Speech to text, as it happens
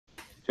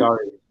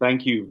Chary,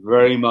 thank you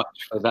very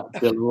much for that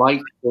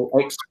delightful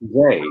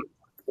expose.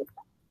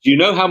 Do you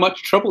know how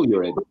much trouble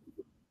you're in?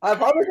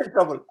 I'm always in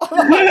trouble.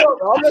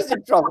 Always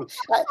in trouble.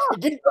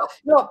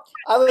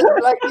 I was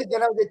like this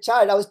when I was a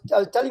child. I was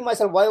telling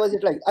myself, why was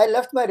it like? I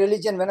left my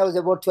religion when I was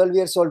about 12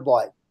 years old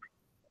boy.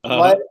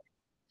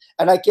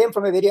 And I came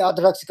from a very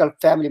orthodox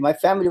family. My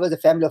family was a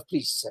family of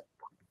priests.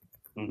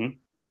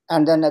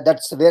 And then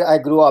that's where I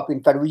grew up.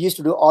 In fact, we used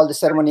to do all the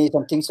ceremonies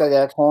and things like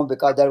that at home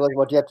because that was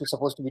what you have to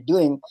supposed to be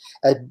doing.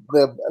 I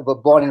was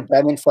born in a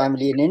Brahmin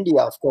family in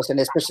India, of course, and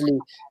especially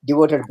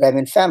devoted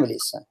Brahmin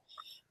families.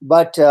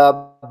 But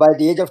by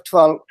the age of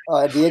 12,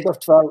 I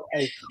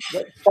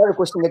started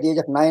questioning at the age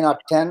of 9 or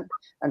 10.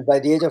 And by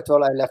the age of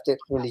 12, I left the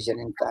religion,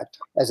 in fact,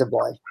 as a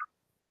boy.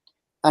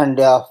 And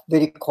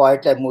very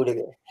quietly, I moved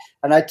away.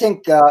 And I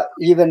think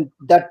even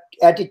that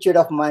attitude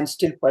of mine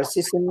still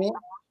persists in me.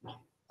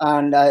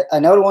 And I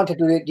never wanted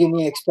to give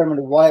me an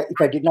experiment why,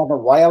 if I did not know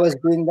why I was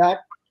doing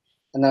that.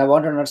 And then I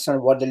wanted to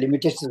understand what the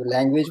limitations of the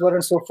language were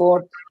and so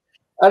forth.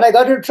 And I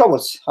got into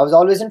troubles. I was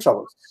always in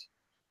troubles.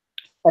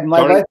 And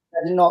my wife,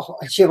 I didn't know,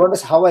 she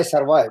wonders how I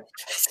survived.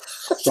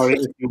 Sorry,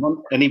 if you want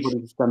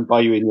anybody to stand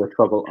by you in your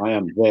trouble, I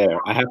am there.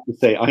 I have to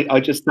say, I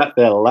just sat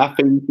there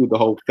laughing through the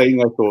whole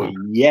thing. I thought,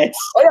 yes,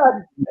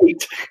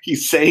 mate,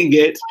 he's saying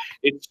it.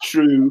 It's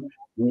true.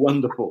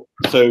 Wonderful.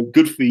 So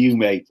good for you,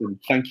 mate. And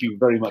thank you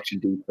very much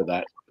indeed for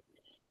that.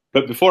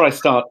 But before I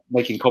start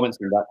making comments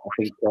on that, I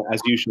think, as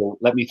usual,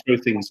 let me throw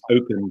things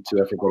open to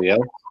everybody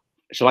else.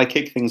 Shall I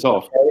kick things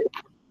off?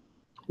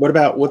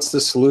 What's the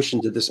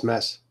solution to this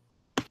mess?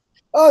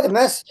 Oh, the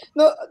mess.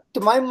 No, to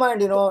my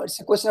mind,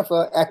 it's a question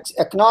of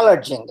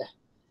acknowledging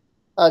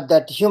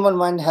that human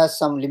mind has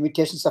some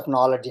limitations of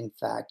knowledge, in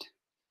fact.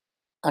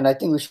 And I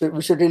think we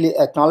should really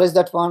acknowledge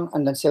that one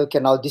and then say, okay,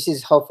 now this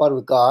is how far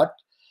we got.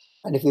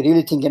 And if you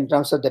really think in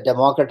terms of the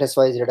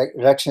democratist-wise,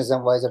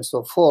 reductionism-wise, and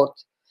so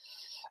forth,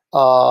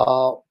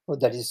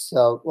 that is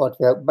what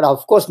we have. But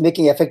of course,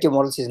 making effective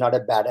models is not a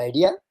bad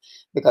idea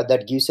because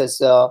that gives us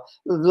a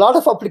lot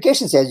of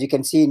applications, as you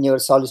can see in your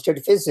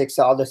solid-state physics,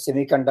 all the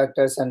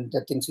semiconductors and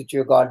the things which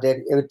you got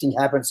there, everything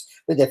happens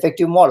with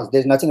effective models.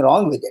 There's nothing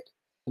wrong with it.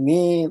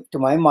 To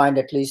my mind,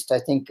 at least, I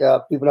think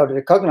people have to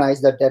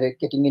recognize that they're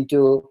getting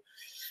into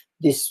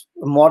this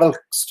model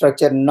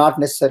structure, not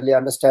necessarily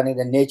understanding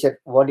the nature,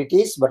 what it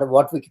is, but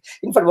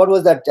in fact, what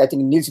was that? I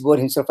think Niels Bohr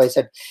himself, I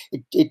said,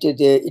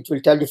 it will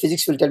tell you,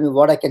 physics will tell me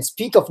what I can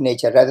speak of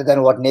nature rather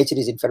than what nature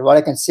is, in fact, what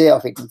I can say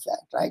of it, in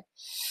fact, right?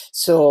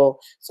 So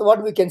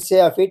what we can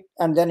say of it,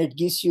 and then it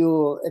gives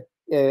you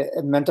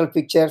a mental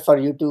picture for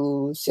you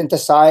to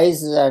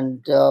synthesize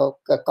and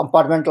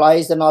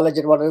compartmentalize the knowledge,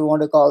 or whatever you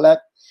want to call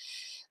that.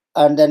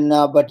 And then,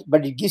 but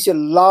it gives you a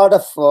lot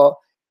of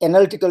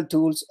analytical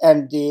tools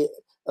and the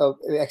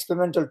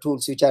experimental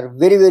tools, which are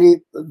very,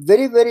 very,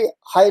 very, very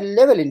high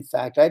level, in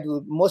fact, right?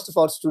 Most of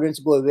our students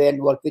go away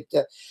and work with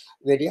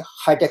very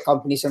high-tech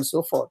companies and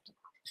so forth.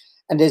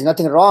 And there's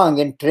nothing wrong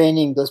in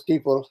training those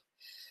people.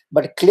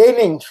 But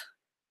claiming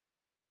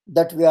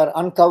that we are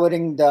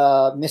uncovering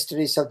the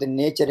mysteries of the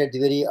nature at the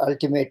very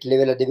ultimate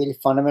level, at the very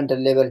fundamental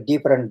level,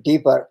 deeper and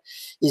deeper,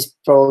 is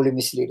probably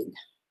misleading.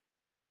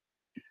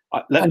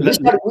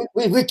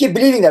 We keep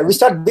believing that. We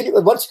start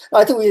believing.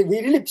 I think we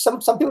really some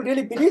people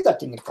really believe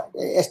that thing. In fact,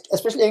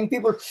 especially young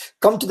people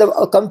come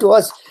to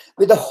us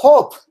with the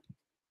hope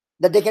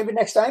that they can be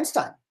next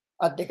Einstein,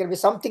 or they can be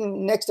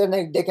something next,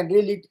 and they can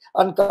really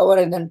uncover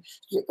and then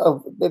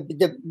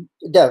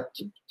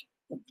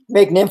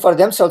make name for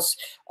themselves.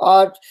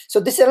 So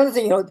this is another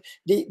thing.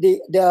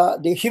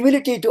 The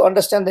humility to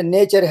understand the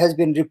nature has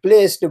been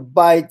replaced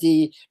by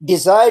the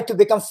desire to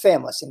become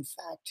famous. In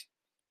fact.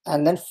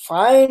 And then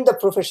find the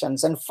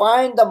professions and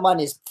find the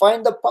monies,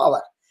 find the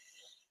power.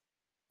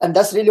 And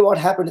that's really what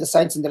happened to the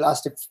science in the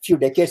last few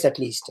decades, at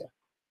least.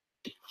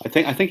 I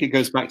think it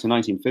goes back to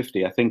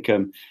 1950. I think I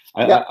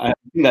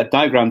think that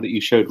diagram that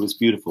you showed was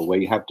beautiful, where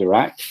you have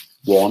Dirac,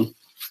 1,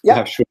 you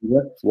have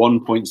Schrödinger,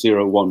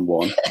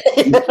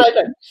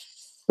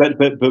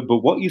 1.011.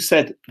 But what you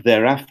said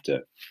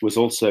thereafter was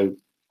also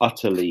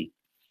utterly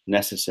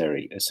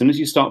necessary. As soon as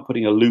you start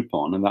putting a loop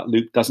on, and that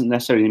loop doesn't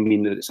necessarily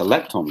mean that it's a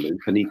lepton loop,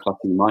 an E plus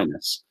E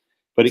minus,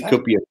 but it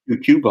could be a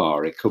QQ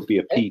bar, it could be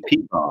a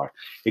PP bar,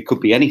 it could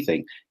be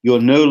anything.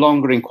 You're no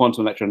longer in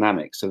quantum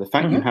electrodynamics. So the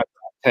fact you have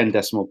 10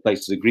 decimal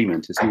places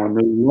agreement is now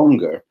no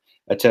longer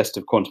a test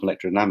of quantum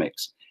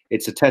electrodynamics.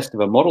 It's a test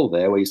of a model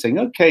there where you're saying,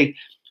 okay,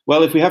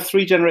 well, if we have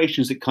 3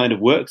 generations, it kind of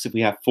works. If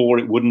we have 4,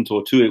 it wouldn't,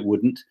 or 2, it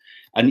wouldn't.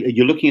 And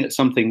you're looking at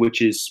something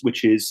which is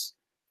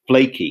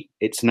flaky.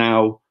 It's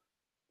now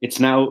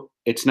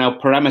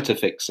parameter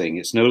fixing.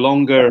 It's no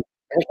longer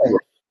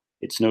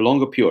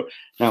pure.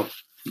 Now,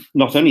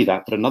 not only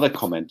that, but another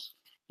comment.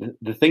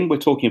 The thing we're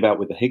talking about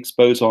with the Higgs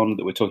boson,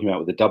 that we're talking about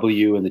with the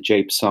W and the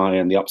J psi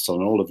and the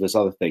upsilon and all of those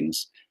other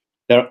things,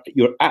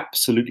 you're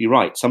absolutely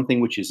right. Something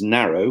which is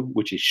narrow,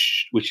 which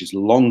is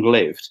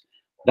long-lived,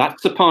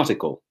 that's a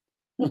particle.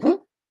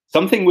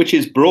 Something which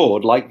is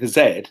broad, like the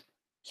Z,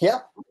 Yeah.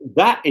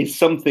 That is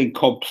something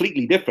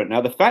completely different.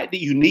 Now, the fact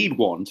that you need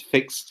one to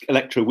fix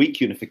electroweak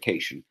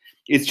unification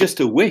is just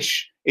a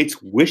wish.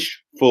 It's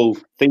wishful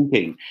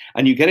thinking.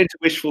 And you get into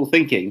wishful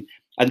thinking,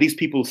 and these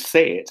people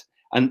say it,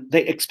 and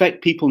they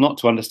expect people not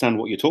to understand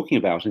what you're talking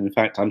about. And in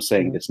fact, I'm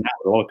saying this now.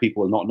 A lot of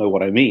people will not know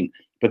what I mean.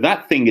 But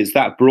that thing is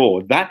that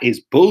broad. That is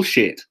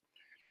bullshit.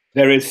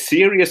 There is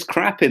serious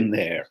crap in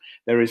there.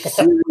 There is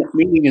serious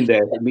meaning in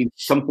there. That means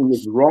something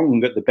is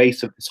wrong at the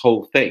base of this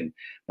whole thing.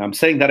 Now, I'm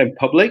saying that in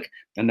public,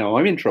 and now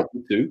I'm in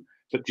trouble too.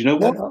 But do you know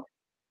what? No.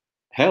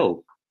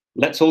 Hell,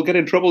 let's all get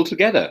in trouble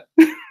together.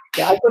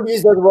 Yeah, I could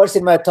use those words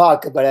in my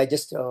talk, but I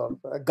just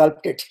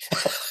gulped it.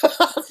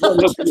 No,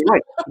 you're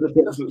right.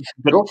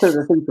 But also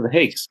the thing for the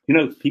Higgs, you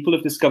know, people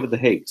have discovered the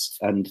Higgs,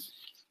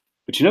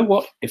 but you know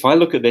what? If I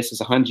look at this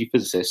as a high-energy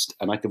physicist,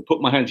 and I can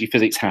put my high-energy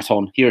physics hat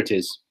on, here it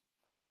is.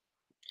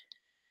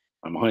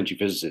 I'm a high-energy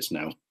physicist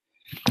now.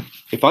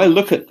 If I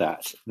look at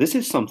that, this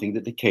is something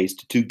that decays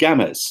to two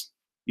gammas,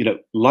 you know,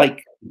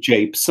 like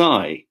J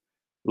psi,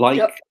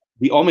 like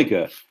the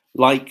omega,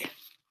 like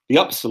the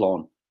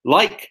upsilon,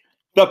 like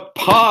the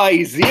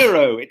pi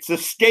zero. It's a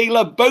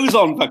scalar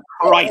boson, for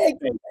Christ's sake.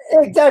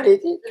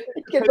 Exactly.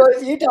 It can go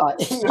as eta.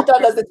 Eta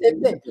does the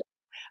same thing.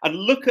 And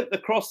look at the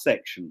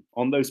cross-section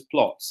on those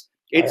plots.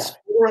 It's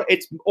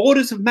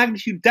orders of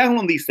magnitude down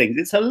on these things.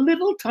 It's a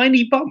little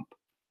tiny bump.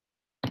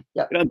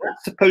 Yeah. You know,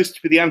 that's supposed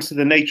to be the answer to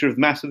the nature of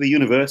mass of the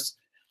universe.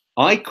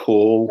 I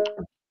call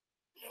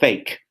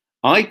fake.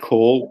 I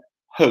call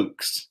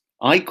hoax.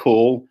 I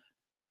call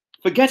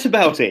forget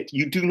about it.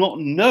 You do not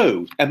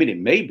know. I mean, it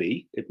may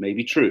be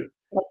true.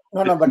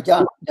 No, but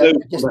John,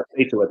 just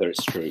data whether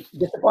it's true.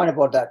 Just a point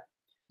about that.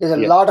 There's a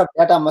lot of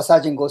data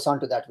massaging goes on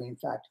to that, in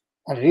fact.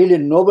 And really,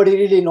 nobody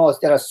really knows.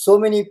 There are so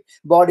many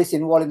bodies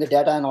involved in the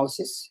data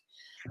analysis.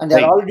 And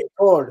they're already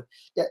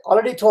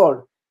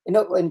told, you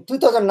know, in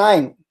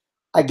 2009,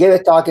 I gave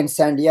a talk in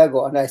San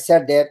Diego, and I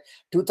said that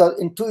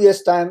in 2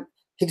 years' time,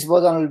 Higgs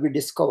boson will be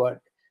discovered.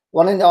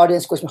 One in the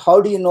audience questioned, how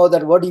do you know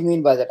that? What do you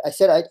mean by that? I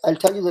said, I'll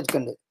tell you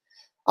that.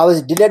 I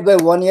was delayed by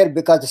 1 year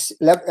because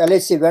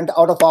LHC went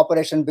out of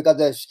operation because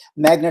the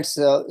magnets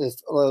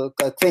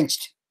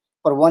quenched.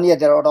 For 1 year,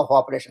 they're out of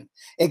operation.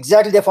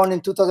 Exactly, they found in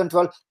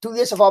 2012, 2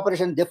 years of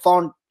operation, they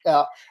found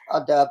the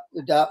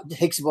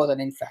Higgs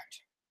boson, in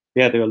fact.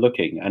 Yeah, they were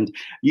looking. And,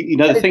 you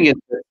know, the thing is,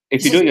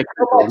 if you're doing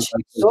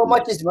so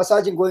much is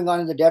massaging going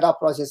on in the data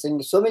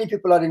processing. So many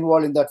people are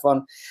involved in that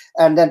one.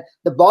 And then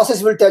the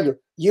bosses will tell you,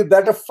 you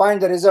better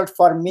find the result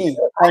for me.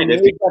 I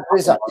need that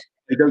result.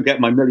 They don't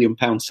get my £1 million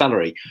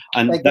salary.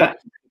 And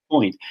that's the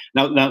point.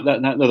 Now,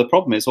 the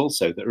problem is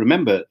also that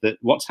remember that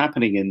what's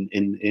happening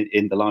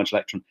in the large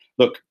electron,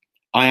 look,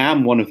 I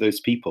am one of those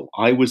people.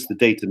 I was the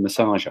data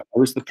massager. I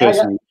was the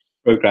person in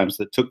programs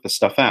that took the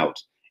stuff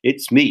out.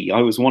 It's me.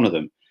 I was one of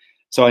them.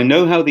 So I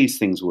know how these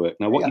things work.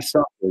 Now, what you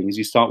start doing is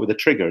you start with a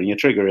trigger, and your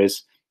trigger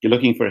is you're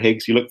looking for a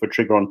Higgs, you look for a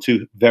trigger on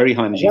two very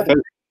high energy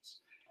photons,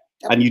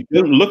 and you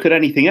don't look at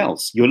anything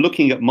else. You're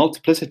looking at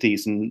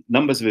multiplicities and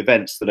numbers of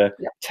events that are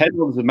 10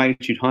 orders of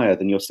magnitude higher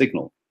than your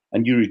signal,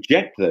 and you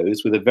reject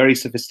those with a very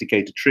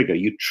sophisticated trigger.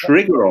 You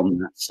trigger on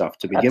that stuff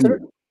to begin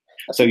with.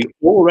 So you're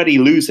already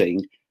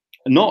losing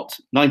not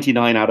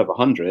 99 out of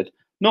 100,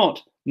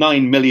 not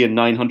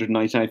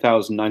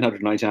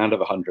 9,999,999 out of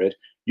 100.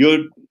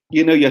 You're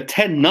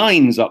 10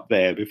 nines up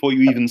there before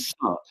you even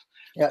start.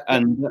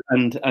 And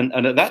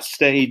at that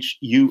stage,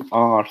 you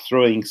are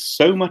throwing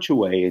so much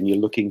away, and you're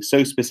looking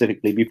so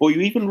specifically before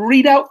you even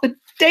read out the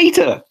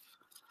data.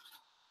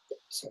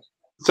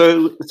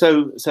 So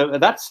at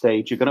that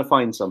stage, you're going to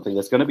find something.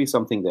 There's going to be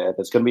something there.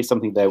 There's going to be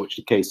something there which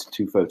decays to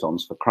 2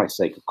 photons. For Christ's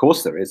sake, of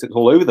course there is. It's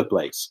all over the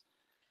place.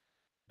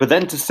 But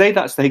then to say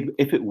that's the Higgs,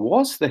 if it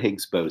was the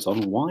Higgs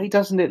boson, why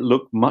doesn't it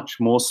look much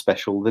more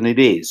special than it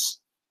is?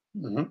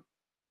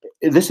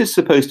 This is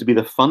supposed to be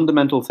the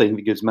fundamental thing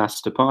that gives mass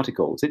to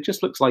particles. It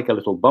just looks like a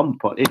little bump.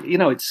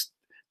 It's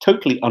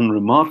totally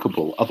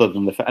unremarkable, other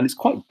than the fact, and it's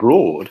quite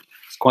broad.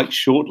 It's quite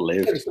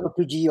short-lived. It's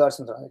 2G or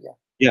something like that.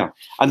 Yeah,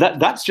 and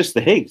that's just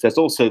the Higgs. There's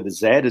also the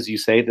Z, as you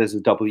say. There's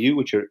a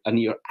W, and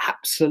you're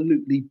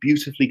absolutely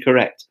beautifully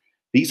correct.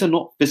 These are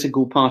not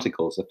physical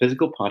particles. The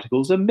physical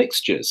particles are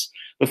mixtures.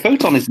 The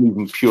photon isn't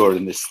even pure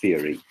in this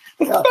theory.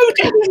 The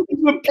photon isn't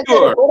even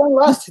pure.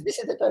 This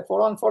is the type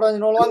photon is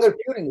no longer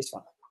pure in this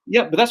one.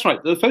 Yeah, but that's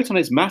right. The photon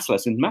is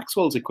massless in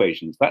Maxwell's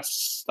equations.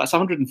 That's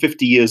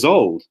 150 years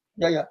old.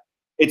 Yeah.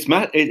 It's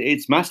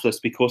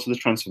massless because of the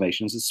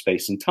transformations of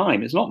space and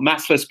time. It's not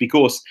massless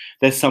because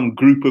there's some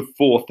group of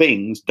 4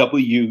 things,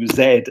 W,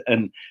 Z,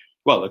 and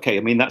well, okay,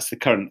 I mean, that's the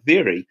current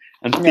theory,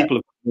 and people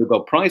have got a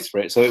Nobel Prize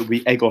for it, so it would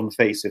be egg on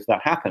face if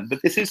that happened.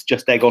 But this is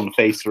just egg on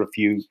face for a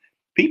few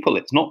people.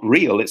 It's not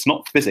real. It's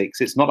not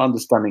physics. It's not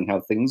understanding how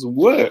things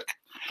work.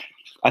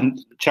 And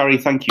Chary,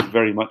 thank you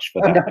very much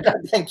for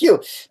that. Thank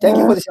you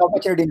for this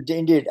opportunity.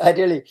 Indeed, I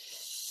really,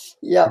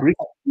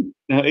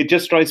 It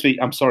just drives me.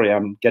 I'm sorry,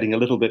 I'm getting a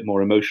little bit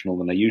more emotional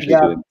than I usually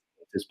do in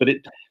this, but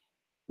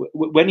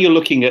when you're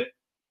looking at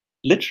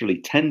literally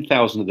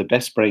 10,000 of the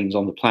best brains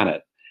on the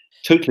planet,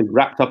 totally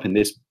wrapped up in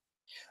this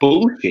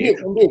bullshit.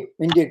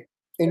 Indeed.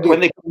 Indeed. when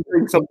they're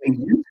doing something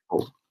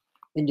useful,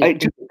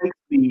 Indeed.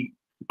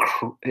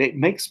 it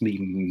makes me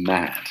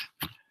mad.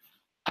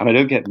 And I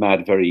don't get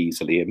mad very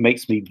easily. It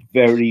makes me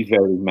very,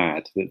 very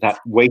mad that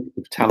waste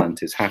of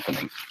talent is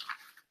happening.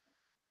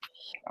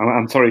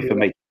 I'm sorry for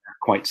making that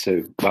quite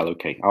so. Well,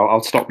 okay,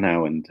 I'll stop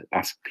now and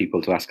ask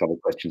people to ask other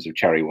questions of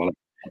Chary while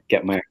I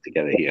get my act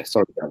together here.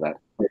 Sorry about that.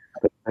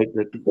 But I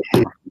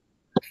feel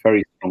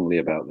very strongly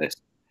about this.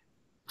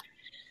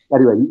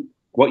 Anyway,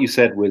 what you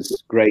said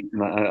was great,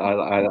 and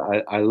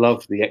I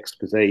love the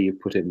expose you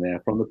put in there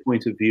from the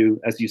point of view,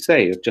 as you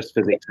say, of just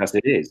physics as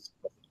it is.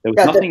 There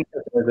was nothing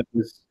there that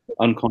was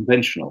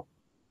unconventional.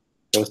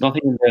 There was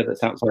nothing in there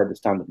that's outside the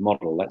standard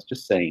model. That's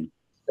just saying,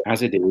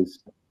 as it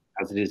is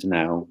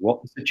now,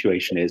 what the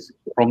situation is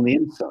from the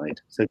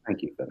inside. So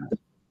thank you for that.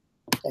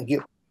 Thank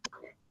you.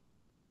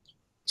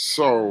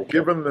 So,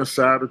 given this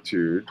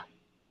attitude,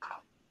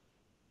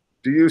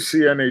 do you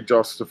see any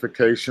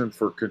justification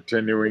for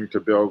continuing to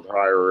build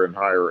higher and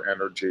higher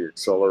energy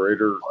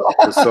accelerator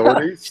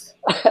facilities?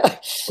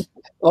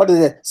 What is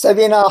it?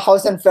 Sabina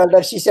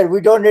Hausenfelder, she said,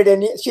 we don't need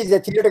any, she's a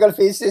theoretical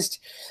physicist,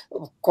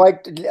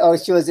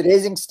 she was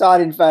rising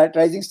star at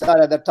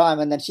the time,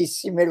 and then she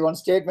made one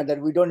statement that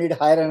we don't need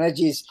higher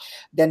energies,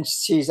 then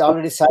she's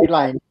already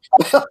sidelined.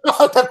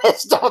 The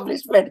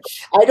establishment.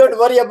 I don't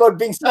worry about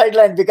being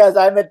sidelined because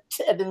I'm at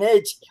an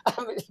age,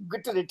 I'm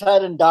good to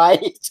retire and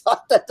die. So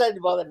that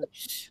doesn't bother me.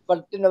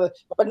 But, no,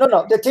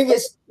 the thing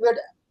is,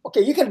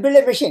 okay, you can build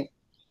a machine,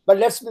 but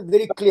let's be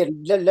very clear.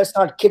 Let's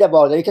not kid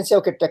about it. You can say,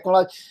 okay,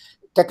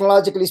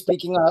 technologically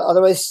speaking,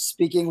 otherwise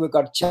speaking, we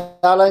got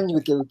challenge,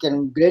 we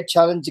can great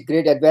challenge,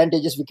 great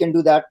advantages, we can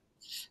do that.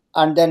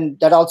 And then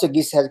that also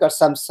has got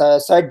some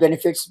side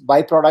benefits,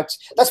 byproducts.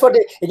 That's what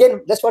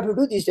that's what we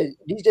do these days.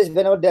 These days,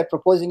 whenever they're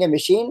proposing a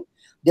machine,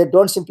 they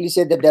don't simply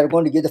say that they're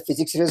going to give the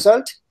physics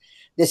result.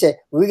 They say,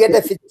 we get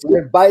the physics.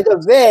 By the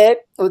way,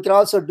 we can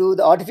also do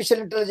the artificial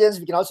intelligence,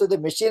 we can also do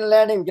the machine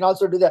learning, we can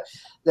also do the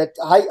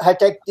high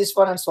tech, this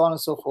one, and so on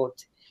and so forth.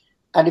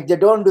 And if they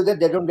don't do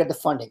that, they don't get the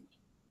funding.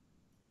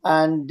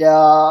 And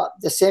the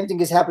same thing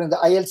is happening in the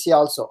ILC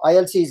also.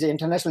 ILC is the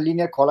International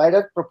Linear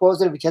Collider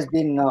proposal, which has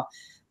been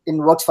in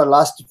works for the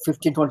last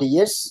 15-20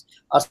 years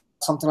or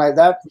something like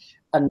that.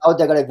 And now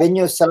they got a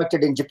venue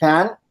selected in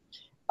Japan.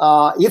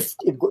 If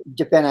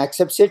Japan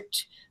accepts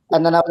it,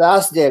 and then I was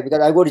asked there, because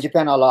I go to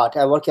Japan a lot,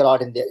 I work a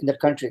lot in that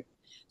country.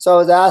 So I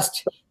was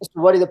asked,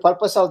 what is the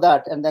purpose of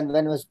that? And then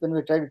when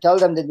we tried to tell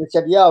them, then they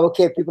said, yeah,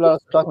 okay, people are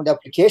also talking about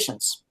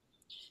applications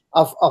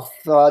of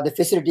the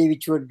facility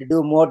which would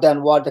do more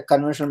than what the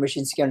conventional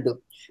machines can do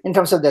in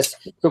terms of this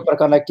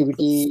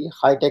superconductivity,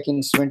 high-tech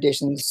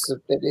instrumentations.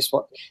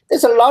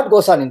 There's a lot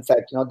goes on. In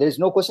fact, there is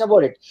no question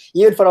about it.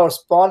 Even for our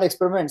small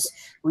experiments,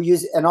 we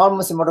use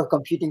enormous amount of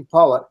computing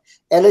power.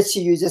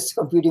 LHC uses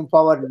computing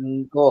power.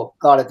 Oh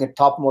God, the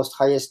topmost,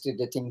 highest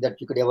the thing that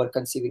you could ever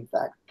conceive. In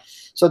fact,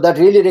 so that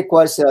really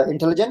requires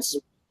intelligence,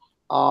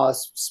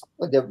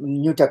 the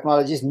new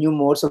technologies, new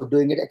modes of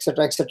doing it,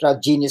 etc.,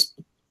 genius.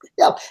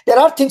 Yeah, there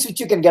are things which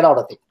you can get out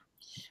of it,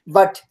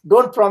 but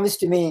don't promise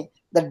to me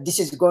that this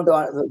is going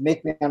to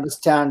make me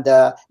understand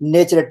the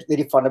nature at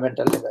very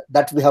fundamental level.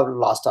 That we have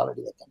lost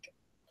already, I think.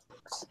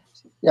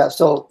 Yeah,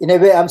 so in a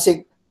way, I'm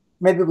saying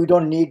maybe we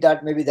don't need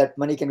that. Maybe that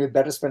money can be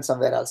better spent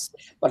somewhere else,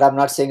 but I'm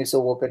not saying it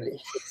so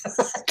openly.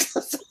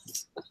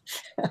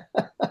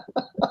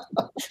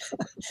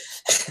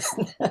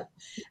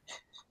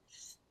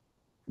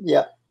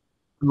 Yeah.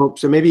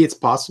 So maybe it's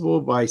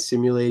possible by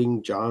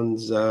simulating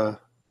John's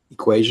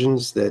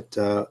equations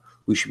that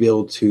we should be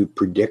able to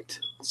predict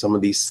some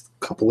of these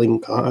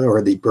coupling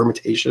or the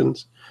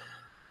permutations.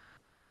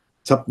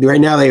 So right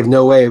now they have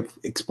no way of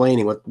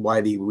explaining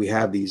why we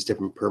have these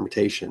different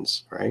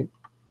permutations, right?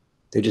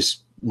 They're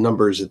just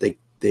numbers that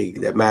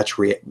that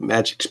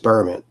match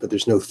experiment, but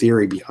there's no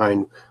theory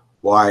behind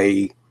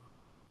why,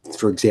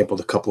 for example,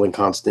 the coupling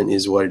constant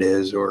is what it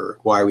is, or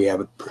why we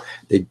have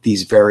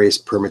these various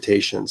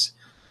permutations.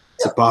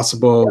 Is it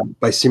possible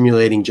by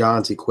simulating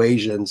John's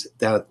equations,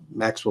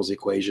 Maxwell's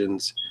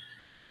equations,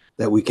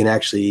 that we can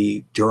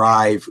actually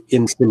derive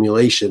in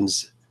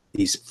simulations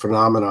these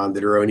phenomenon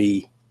that are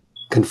only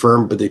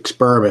confirmed by the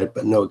experiment,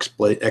 but no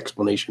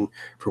explanation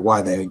for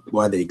why they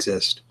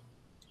exist?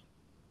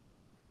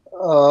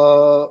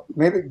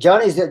 Maybe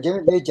John is there.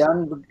 Maybe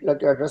John would like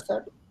to address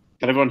that.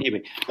 Can everyone hear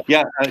me?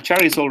 Yeah,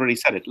 Chary's already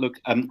said it. Look,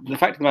 the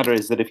fact of the matter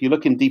is that if you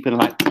look in deep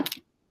inelastic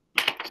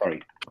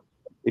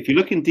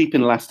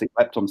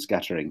lepton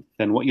scattering,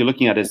 then what you're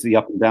looking at is the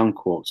up and down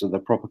quarks, or the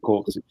proper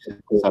quarks.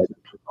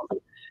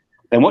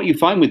 Then what you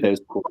find with those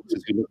quarks,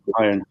 as you look at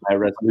higher and higher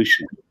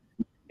resolution,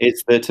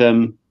 is that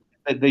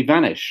they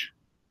vanish.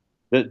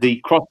 That the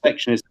cross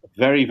section is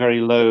very,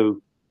 very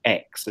low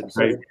x, at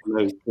very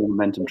low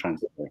momentum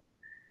transfer.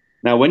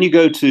 Now, when you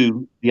go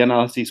to the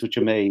analyses which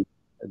are made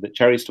that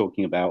Chary's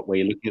talking about, where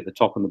you're looking at the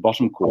top and the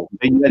bottom quark,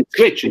 then you then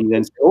switch and you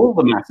then say all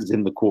the mass is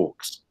in the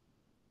quarks.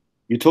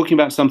 You're talking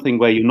about something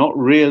where you're not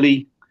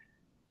really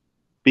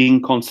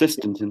being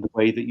consistent in the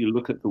way that you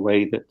look at the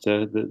way that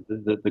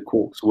the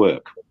quarks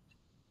work.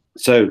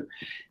 So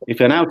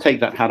if I now take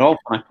that hat off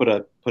and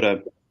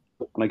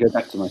I go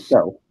back to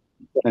myself,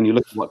 and you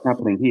look at what's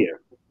happening here,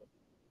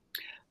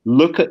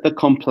 look at the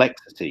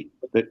complexity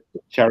that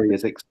Chary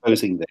is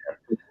exposing there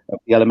of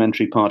the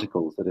elementary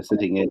particles that are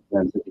sitting in,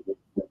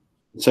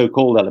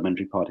 so-called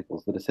elementary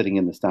particles that are sitting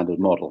in the standard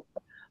model.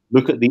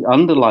 Look at the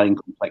underlying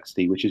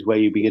complexity, which is where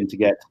you begin to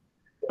get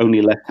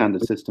only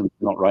left-handed systems,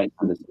 not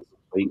right-handed systems,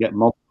 where you get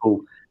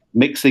multiple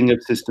mixing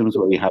of systems,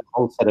 where you have a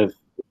whole set of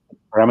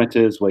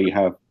parameters, where you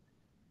have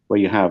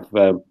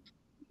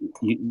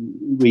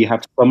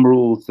some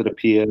rules that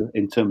appear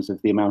in terms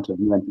of the amount of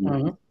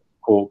momentum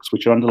quarks,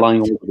 which are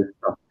underlying all of this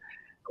stuff.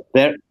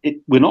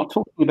 We're not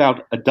talking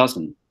about a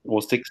dozen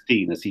or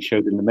 16, as he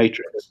showed in the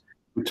matrix.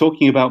 We're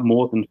talking about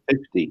more than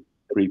 50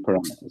 free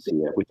parameters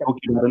here. We're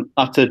talking about an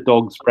utter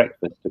dog's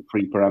breakfast of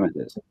free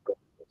parameters.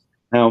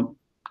 Now,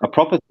 a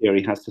proper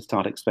theory has to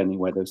start explaining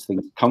where those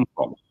things come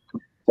from.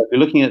 So if we're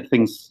looking at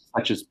things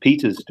such as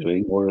Peter's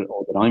doing, or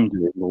that I'm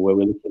doing, or where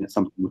we're looking at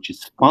something which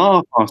is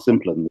far, far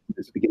simpler than this,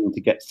 it's beginning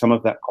to get some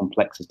of that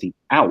complexity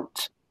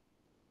out,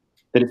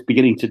 that it's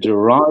beginning to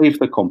derive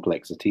the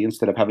complexity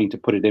instead of having to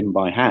put it in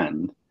by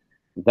hand,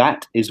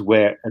 that is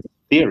where, as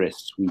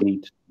theorists, we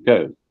need to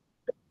go.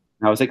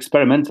 Now, as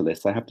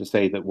experimentalists, I have to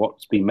say that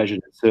what's been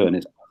measured at CERN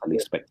is utterly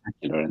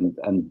spectacular,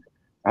 and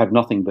I have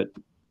nothing but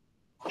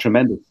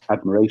tremendous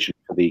admiration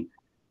for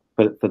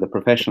the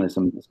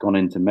professionalism that's gone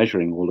into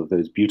measuring all of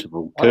those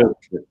beautiful curves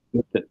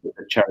that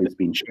Chary's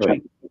been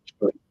showing.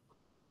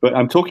 But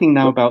I'm talking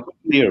now about the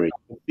theory.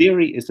 The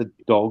theory is a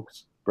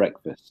dog's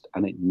breakfast,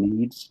 and it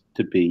needs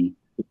to be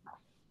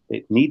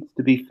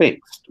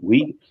fixed.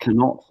 We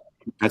cannot,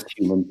 as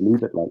humans,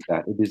 leave it like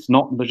that. It is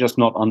not just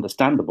not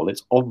understandable,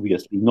 it's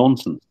obviously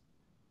nonsense.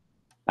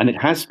 And it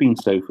has been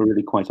so for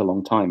really quite a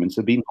long time. And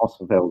Sabine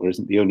Hosfelder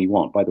isn't the only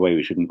one. By the way,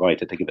 we should invite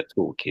her to give a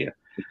talk here.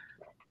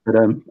 But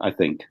I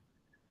think.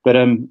 But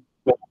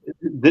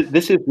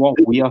this is what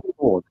we are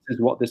for. This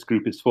is what this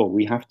group is for.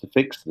 We have to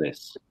fix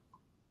this.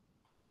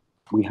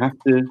 We have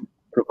to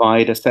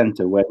provide a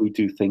center where we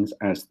do things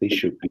as they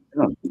should be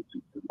done,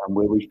 and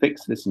where we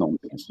fix this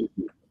nonsense.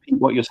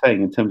 What you're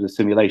saying in terms of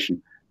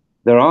simulation,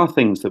 there are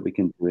things that we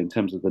can do in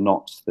terms of the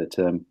knots that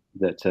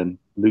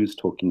Lou's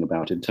talking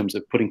about, in terms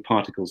of putting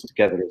particles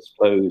together as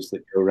flows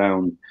that go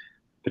around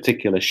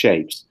particular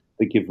shapes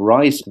that give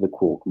rise to the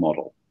quark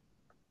model,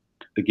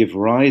 that give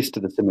rise to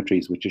the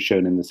symmetries which are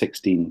shown in the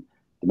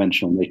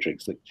 16-dimensional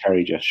matrix that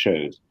Chary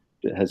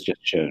has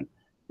just shown.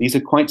 These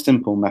are quite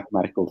simple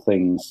mathematical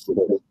things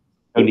that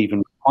don't even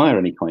require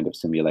any kind of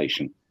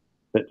simulation,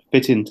 that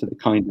fit into the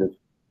kind of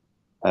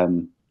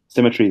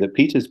symmetry that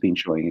Peter's been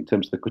showing in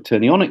terms of the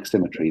quaternionic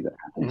symmetry that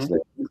happens there.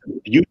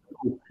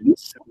 Beautiful,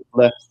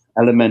 simpler,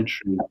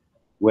 elementary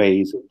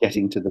ways of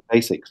getting to the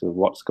basics of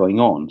what's going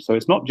on. So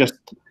it's not just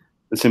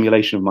the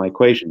simulation of my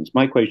equations.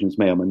 My equations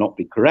may or may not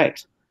be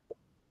correct,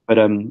 but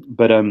and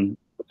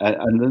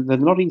they're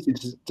not easy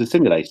to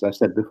simulate, as I've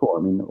said before.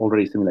 I mean,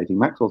 already simulating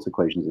Maxwell's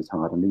equations is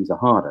hard, and these are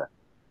harder.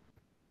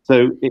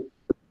 So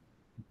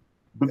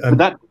but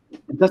that,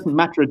 it doesn't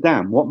matter a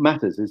damn. What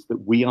matters is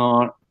that we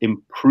are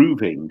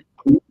improving,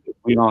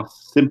 we are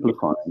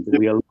simplifying, that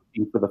we are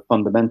looking for the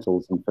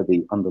fundamentals and for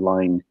the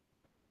underlying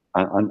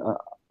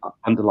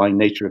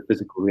nature of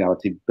physical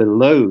reality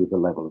below the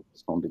level of the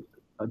standard,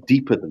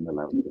 deeper than the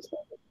level of the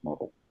standard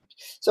model.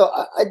 So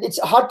it's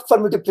hard for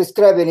me to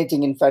prescribe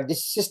anything. In fact,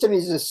 this system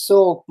is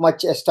so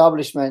much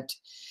establishment,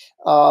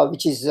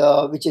 which is,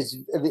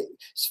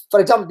 for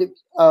example,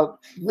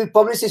 we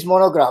publish this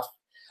monograph.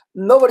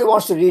 Nobody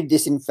wants to read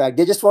this. In fact,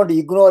 they just want to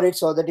ignore it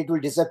so that it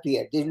will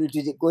disappear. It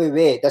will go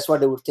away. That's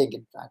what they would think.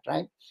 In fact,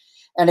 right?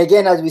 And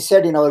again, as we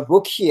said in our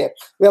book here,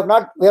 we are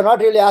not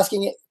really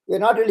asking. We're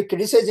not really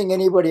criticizing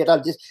anybody at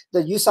all. Just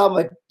that you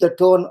saw the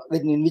tone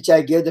in which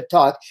I gave the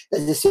talk.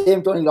 That's the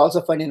same tone you'll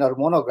also find in our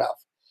monograph.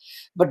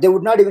 But they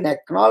would not even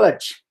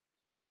acknowledge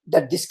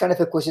that this kind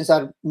of questions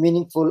are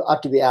meaningful or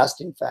to be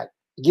asked. In fact,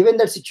 given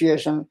that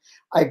situation,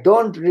 I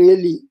don't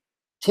really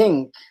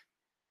think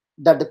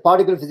that the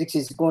particle physics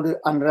is going to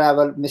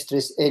unravel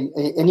mysteries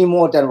any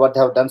more than what they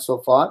have done so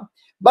far.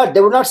 But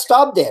they would not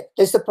stop there.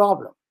 That's the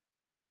problem.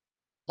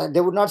 They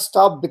would not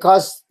stop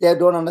because they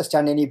don't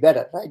understand any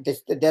better, right?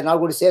 They're not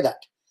going to say that.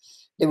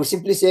 They would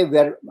simply say,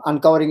 we're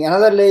uncovering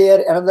another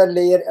layer, another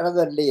layer,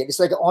 another layer. It's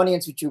like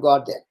onions which you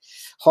got there.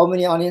 How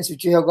many onions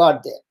which you have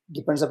got there?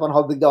 Depends upon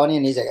how big the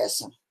onion is, I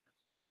guess.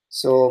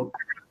 So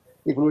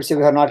people would say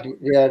we have not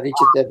reached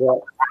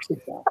the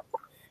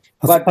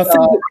but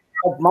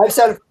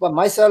myself,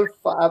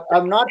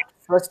 I'm not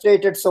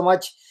frustrated so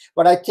much,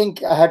 but I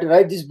think I had to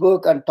write this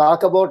book and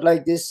talk about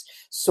like this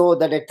so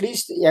that at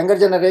least the younger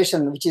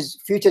generation, which is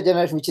future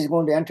generation, which is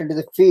going to enter into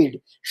the field,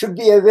 should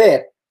be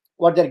aware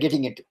what they're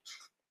getting into.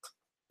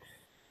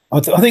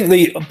 I think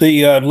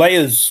the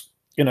layers,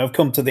 have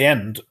come to the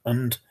end,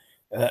 and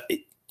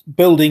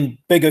building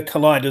bigger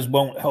colliders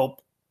won't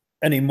help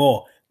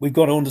anymore. We've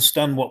got to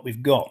understand what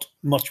we've got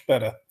much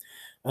better.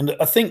 And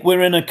I think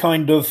we're in a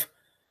kind of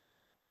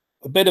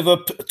a bit of a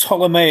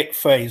Ptolemaic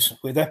phase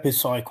with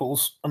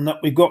epicycles, and that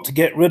we've got to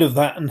get rid of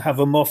that and have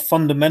a more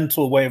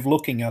fundamental way of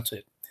looking at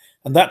it.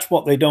 And that's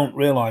what they don't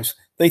realize.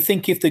 They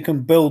think if they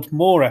can build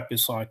more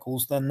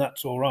epicycles, then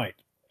that's all right.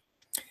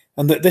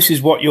 And that this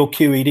is what your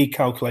QED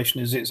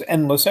calculation is. It's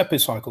endless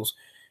epicycles.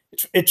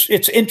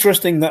 It's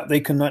interesting that they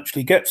can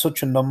actually get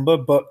such a number,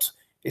 but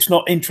it's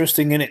not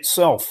interesting in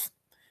itself.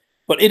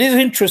 But it is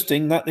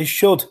interesting that they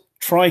should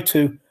try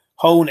to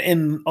hone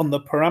in on the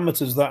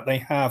parameters that they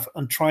have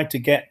and try to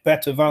get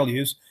better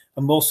values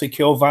and more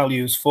secure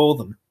values for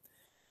them.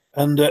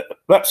 And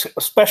that's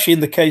especially in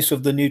the case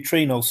of the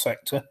neutrino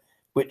sector,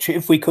 which,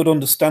 if we could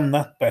understand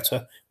that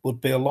better, would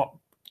be a lot,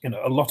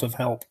 a lot of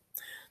help.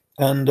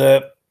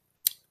 And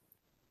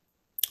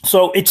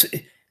so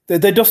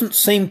there doesn't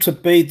seem to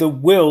be the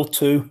will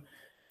to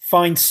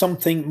find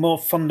something more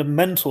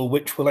fundamental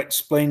which will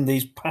explain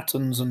these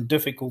patterns and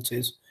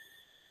difficulties.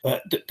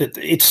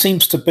 It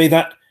seems to be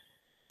that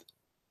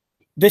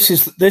this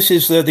is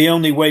the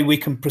only way we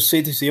can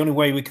proceed. This is the only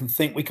way we can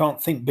think. We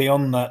can't think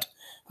beyond that,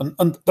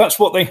 and that's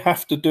what they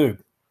have to do.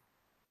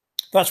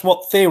 That's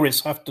what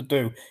theorists have to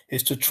do,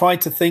 is to try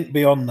to think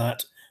beyond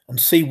that and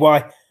see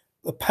why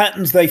the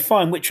patterns they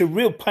find, which are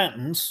real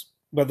patterns,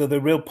 whether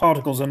they're real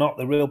particles or not,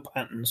 they're real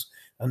patterns,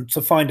 and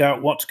to find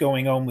out what's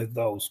going on with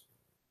those.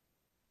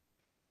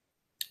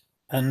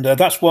 And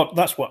that's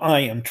what I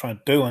am trying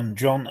to do, and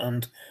John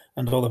and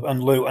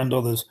Lou and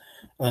others,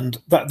 and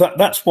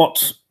that's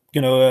what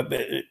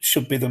it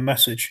should be the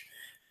message.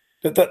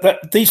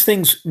 That these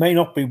things may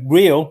not be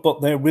real,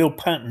 but they're real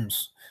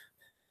patterns,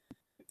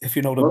 if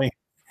you know what I mean.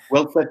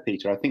 Well said,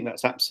 Peter. I think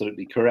that's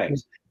absolutely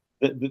correct.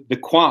 The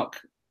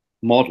quark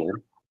model,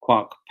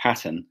 quark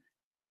pattern,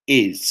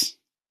 is.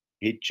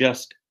 It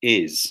just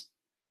is.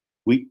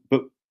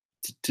 But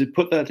to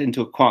put that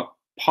into a quark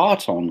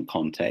parton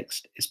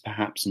context is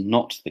perhaps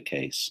not the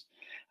case.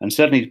 And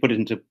certainly to put it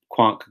into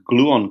quark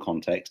gluon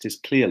context is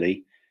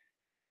clearly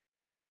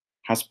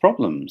has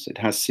problems. It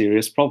has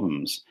serious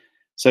problems.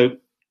 So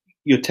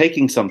you're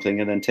taking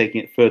something and then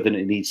taking it further than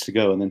it needs to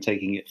go, and then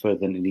taking it further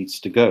than it needs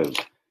to go.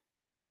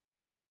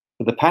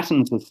 But the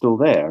patterns are still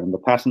there, and the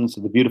patterns,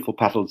 the beautiful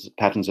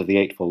patterns of the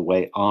Eightfold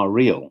Way, are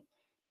real.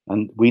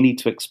 And we need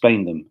to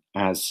explain them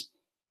as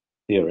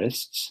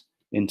theorists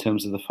in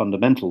terms of the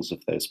fundamentals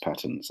of those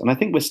patterns. And I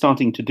think we're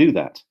starting to do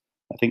that.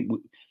 I think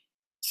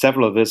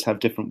several of us have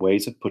different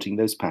ways of putting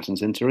those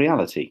patterns into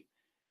reality.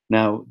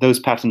 Now, those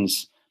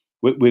patterns,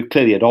 we're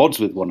clearly at odds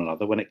with one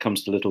another when it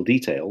comes to little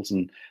details,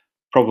 and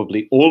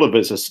probably all of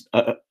us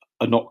are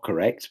not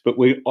correct, but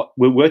we're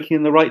working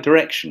in the right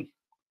direction.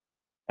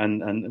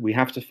 And we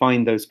have to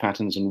find those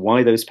patterns and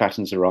why those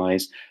patterns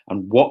arise,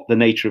 and what the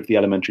nature of the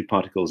elementary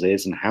particles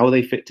is, and how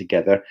they fit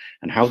together,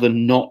 and how the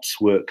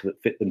knots work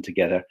that fit them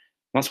together.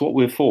 That's what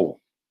we're for.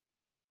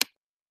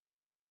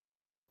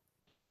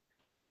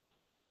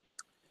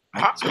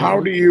 How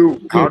do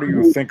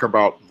you think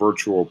about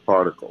virtual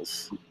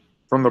particles?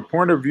 From the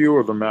point of view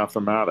of the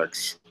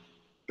mathematics,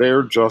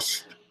 they're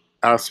just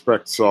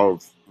aspects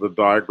of the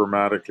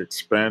diagrammatic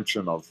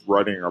expansion of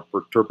writing a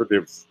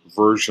perturbative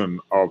version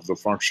of the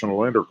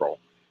functional integral.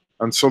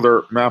 And so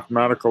they're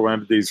mathematical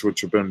entities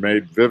which have been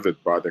made vivid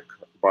by the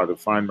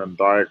Feynman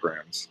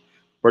diagrams.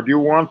 But you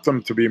want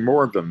them to be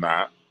more than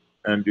that,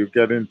 and you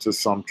get into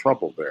some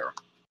trouble there.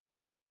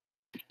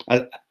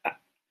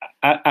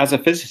 As a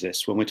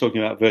physicist, when we're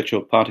talking about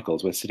virtual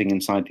particles, we're sitting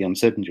inside the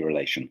uncertainty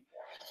relation.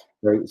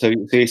 So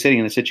you're sitting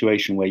in a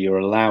situation where you're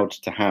allowed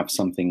to have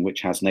something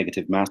which has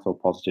negative mass or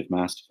positive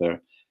mass for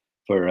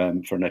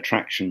an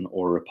attraction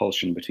or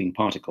repulsion between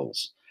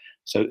particles.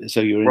 So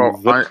you're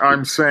in. Well,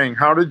 I'm saying,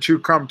 how did you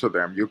come to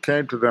them? You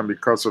came to them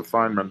because of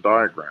Feynman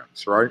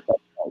diagrams, right?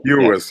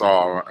 You, yes.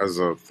 as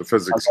the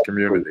physics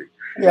community.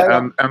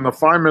 Yeah. And the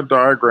Feynman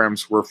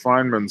diagrams were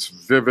Feynman's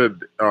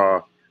vivid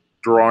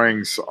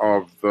drawings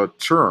of the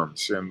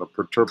terms in the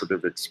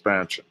perturbative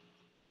expansion.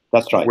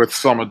 That's right. With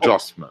some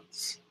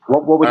adjustments.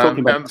 What we're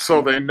talking about. And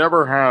so they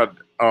never had,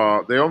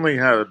 they only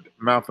had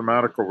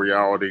mathematical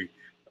reality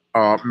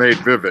made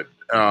vivid.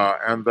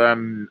 And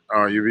then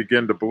you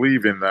begin to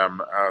believe in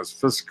them as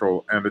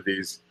physical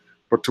entities.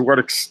 But to what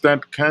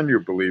extent can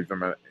you believe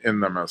in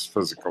them as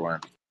physical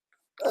entities?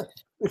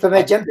 If I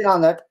may jump in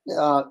on that,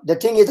 the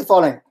thing is the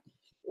following.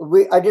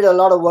 I did a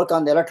lot of work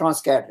on the electron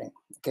scattering.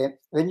 Okay,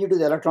 when you do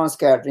the electron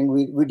scattering,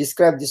 we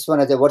describe this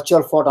one as a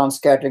virtual photon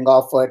scattering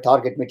of a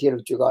target material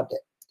which you got there.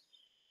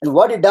 And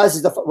what it does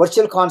is the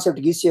virtual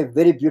concept gives you a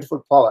very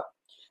beautiful power.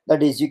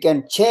 That is, you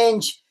can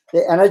change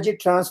the energy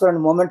transfer and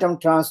momentum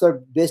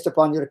transfer based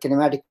upon your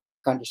kinematic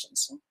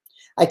conditions.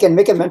 I can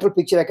make a mental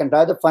picture. I can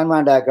draw the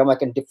Feynman diagram. I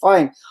can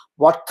define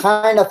what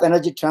kind of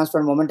energy transfer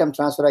and momentum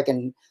transfer I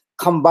can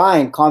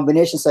combine,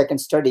 combinations I can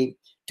study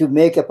to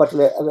make a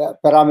particular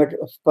parameter,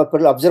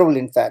 particular observable,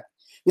 in fact.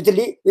 With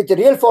the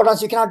real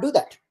photons, you cannot do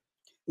that.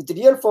 With the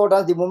real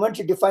photons, the moment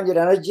you define your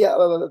energy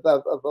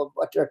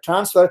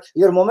transfer,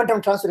 your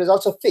momentum transfer is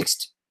also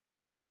fixed.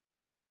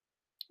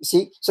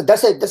 See, so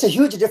that's a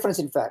huge difference,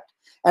 in fact.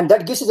 And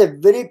that gives us a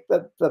very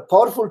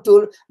powerful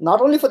tool,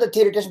 not only for the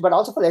theoretician, but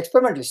also for the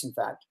experimentalists, in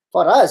fact,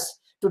 for us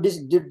to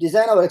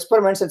design our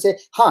experiments and say,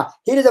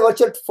 here is a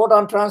virtual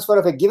photon transfer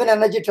of a given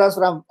energy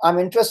transfer I'm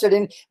interested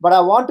in, but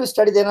I want to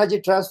study the energy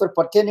transfer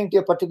pertaining to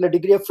a particular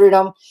degree of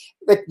freedom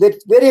with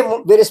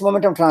various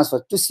momentum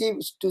transfers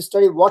to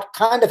study what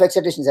kind of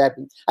excitation is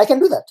happening. I can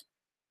do that.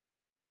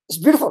 It's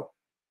beautiful.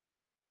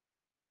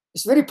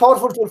 It's a very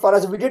powerful tool for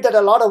us. We did that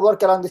a lot of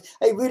work around this.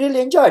 We really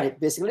enjoyed it.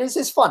 Basically, this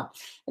is fun.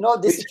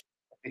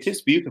 It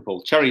is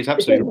beautiful. Chary is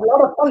absolutely right. A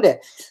lot of fun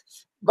there.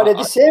 But at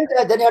the same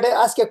time, then you have to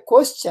ask a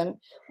question: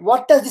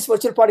 what does this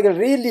virtual particle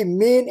really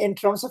mean in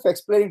terms of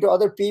explaining to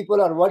other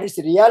people, or what its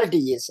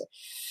reality is?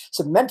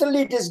 So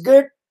mentally, it is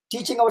good.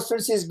 Teaching our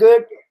students is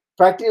good.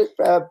 Planning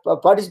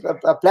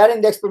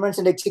the experiments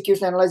and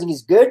execution analyzing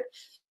is good.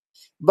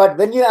 But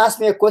when you ask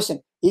me a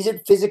question, is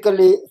it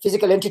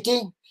physical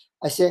entity?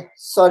 I say,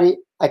 sorry,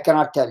 I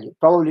cannot tell you.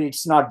 Probably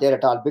it's not there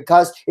at all,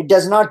 because it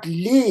does not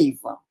leave.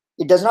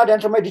 It does not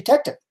enter my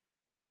detector.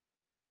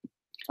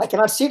 I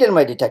cannot see it in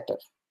my detector.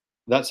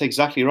 That's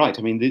exactly right.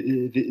 I mean,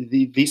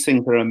 these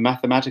things are a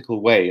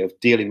mathematical way of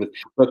dealing with.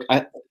 Look,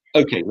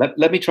 okay,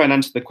 let me try and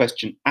answer the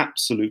question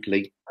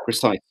absolutely,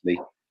 precisely,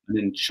 and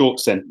in short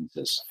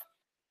sentences.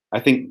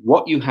 I think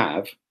what you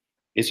have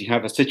is you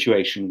have a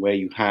situation where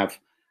you have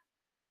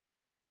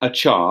a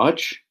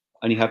charge,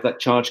 and you have that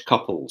charge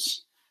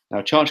couples.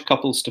 Now, charge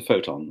couples to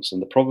photons,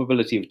 and the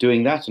probability of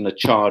doing that in a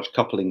charge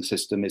coupling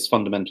system is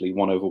fundamentally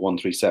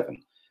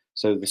 1/137.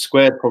 So the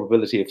squared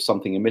probability of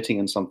something emitting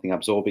and something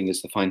absorbing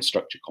is the fine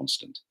structure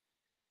constant.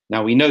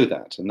 Now we know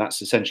that, and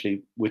that's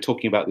essentially, we're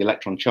talking about the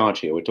electron charge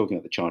here. We're talking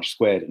about the charge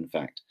squared, in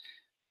fact.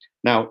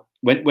 Now,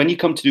 when you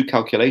come to do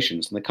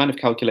calculations, and the kind of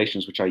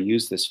calculations which I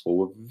use this for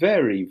were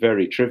very,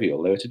 very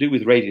trivial. They were to do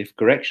with radiative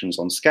corrections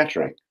on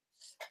scattering.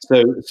 So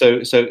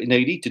you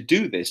need to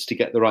do this to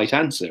get the right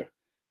answer.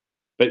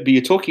 But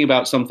you're talking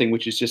about something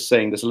which is just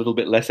saying there's a little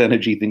bit less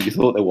energy than you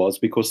thought there was,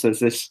 because there's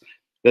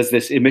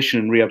this emission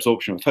and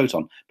reabsorption of a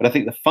photon. But I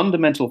think the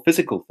fundamental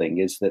physical thing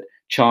is that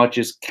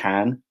charges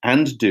can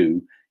and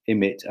do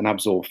emit and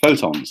absorb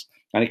photons,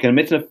 and it can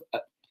emit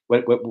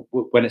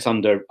when it's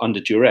under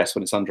duress,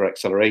 when it's under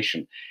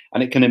acceleration,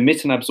 and it can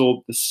emit and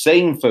absorb the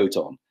same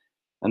photon.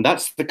 And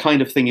that's the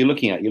kind of thing you're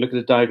looking at. You look at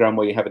a diagram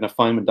where you have an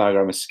Feynman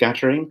diagram of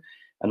scattering,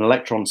 an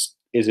electron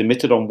is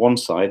emitted on one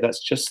side.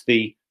 That's just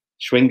the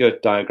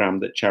Schwinger diagram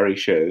that Chary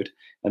showed,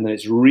 and then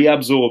it's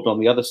reabsorbed on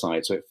the other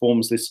side. So it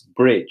forms this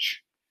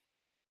bridge.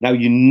 Now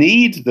you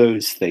need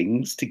those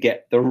things to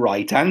get the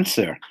right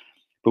answer.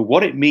 But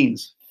what it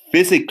means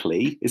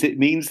physically is it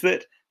means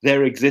that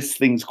there exist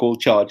things called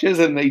charges,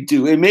 and they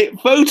do emit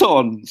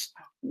photons.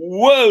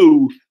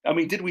 Whoa! I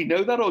mean, did we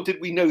know that, or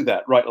did we know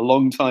that right a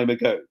long time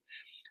ago?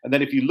 And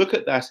then if you look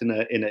at that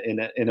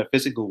in a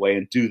physical way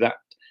and do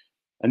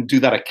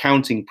that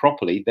accounting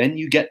properly, then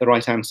you get the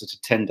right answer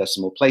to 10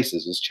 decimal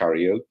places, as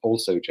Chary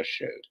also just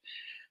showed.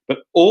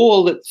 But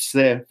all that's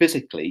there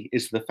physically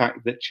is the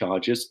fact that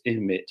charges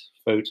emit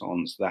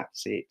photons.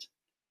 That's it.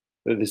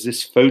 So there's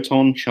this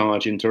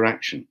photon-charge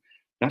interaction.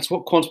 That's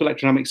what quantum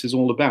electrodynamics is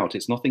all about.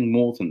 It's nothing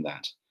more than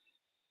that.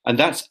 And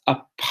that's a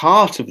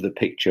part of the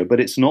picture, but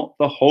it's not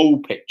the whole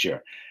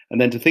picture. And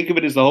then to think of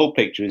it as the whole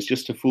picture is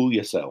just to fool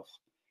yourself.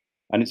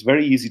 And it's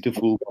very easy to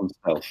fool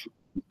oneself.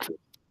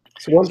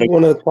 So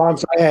one of the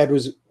problems I had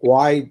was,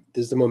 why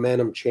does the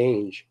momentum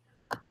change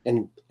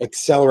and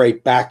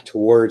accelerate back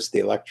towards the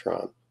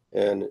electron?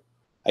 And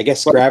I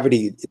guess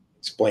gravity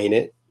explain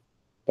it,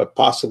 but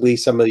possibly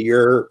some of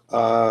your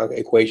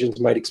equations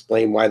might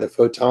explain why the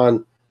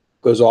photon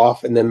goes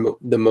off and then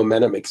the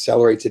momentum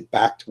accelerates it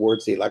back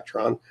towards the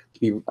electron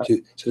so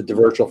that the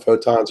virtual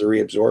photons are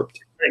reabsorbed.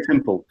 Very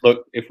simple.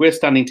 Look, if we're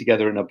standing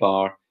together in a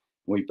bar,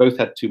 and we both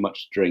had too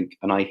much to drink,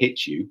 and I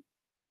hit you,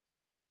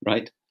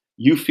 right?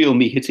 You feel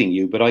me hitting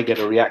you, but I get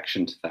a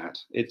reaction to that.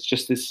 It's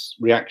just this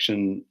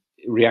reaction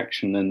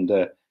and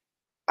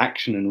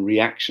action and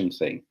reaction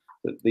thing.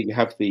 That you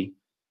have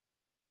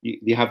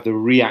the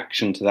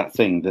reaction to that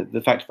thing. That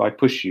the fact if I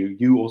push you,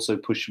 you also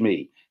push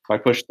me. If I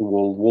push the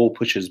wall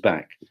pushes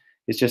back.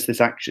 It's just this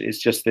action. It's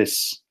just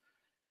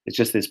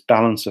this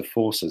balance of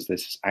forces.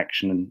 This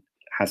action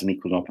has an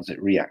equal and opposite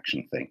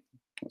reaction thing.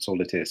 That's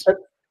all it is.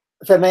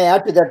 If I may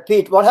add to that,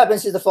 Pete, what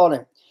happens is the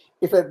following: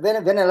 when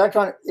an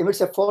electron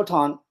emits a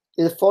photon,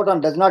 if the photon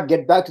does not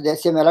get back to the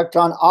same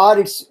electron or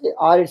its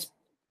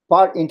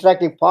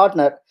interacting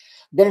partner,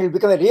 then it will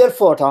become a real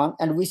photon,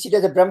 and we see it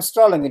as a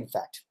Bremsstrahlung, in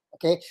fact.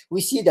 Okay,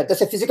 we see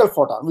that's a physical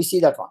photon. We see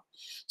that one.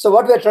 So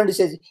what we are trying to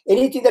say is,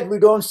 anything that we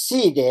don't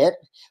see there,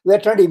 we are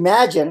trying to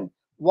imagine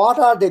what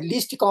are the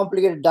least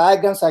complicated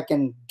diagrams I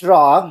can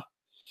draw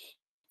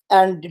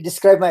and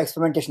describe my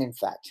experimentation, in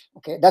fact.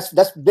 Okay, that's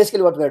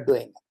basically what we are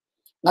doing.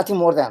 Nothing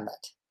more than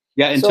that.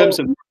 Yeah, in terms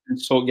of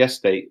talk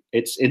yesterday,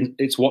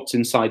 it's what's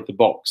inside the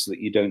box that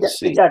you don't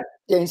see. Exactly.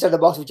 Yeah, inside the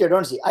box which you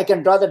don't see. I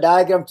can draw the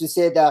diagram to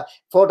say the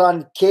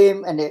photon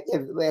came and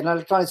an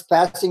electron is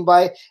passing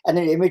by, and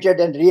then emitted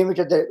and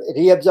re-emitted,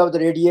 reabsorbed the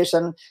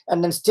radiation,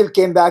 and then still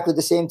came back with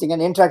the same thing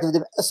and interacted with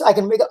them. So I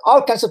can make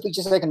all kinds of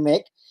pictures I can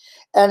make.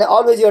 And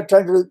always you're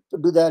trying to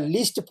do the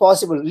least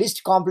possible,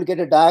 least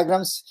complicated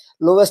diagrams,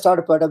 lowest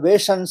order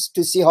perturbations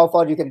to see how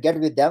far you can get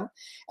with them.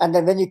 And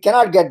then when you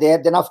cannot get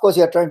there, then of course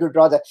you're trying to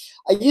draw the.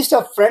 I used to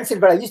have friends, in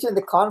fact, I used to in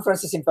the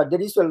conferences, in fact,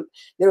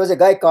 there was a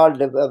guy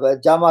called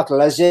Jean-Marc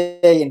Lager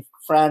in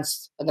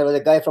France, and there was a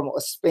guy from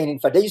Spain. In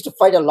fact, they used to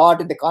fight a lot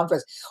in the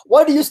conference.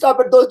 Why do you stop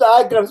at those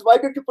diagrams? Why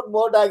don't you put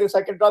more diagrams?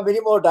 I can draw many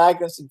more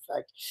diagrams, in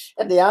fact.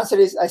 And the answer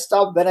is, I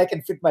stop when I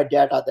can fit my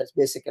data. That's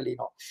basically,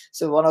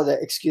 So one of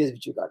the excuses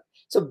which you got.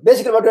 So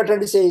basically what we're trying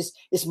to say is,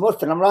 it's more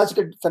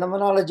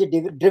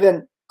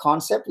phenomenology-driven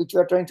concept which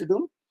we're trying to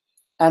do.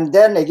 And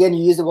then again,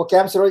 you use the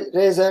vocab's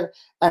razor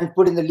and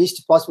put in the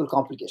least possible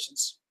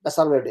complications. That's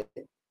all we're doing.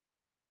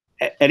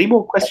 Any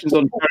more questions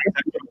on?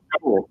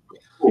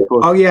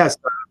 Oh yes,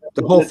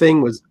 the whole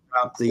thing was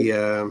about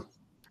the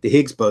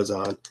Higgs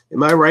boson.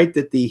 Am I right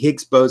that the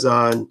Higgs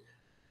boson,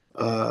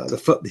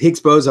 the Higgs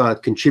boson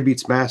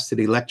contributes mass to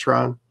the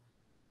electron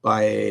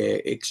by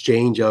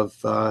exchange of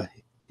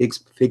Higgs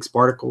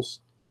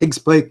particles? Higgs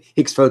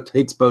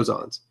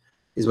bosons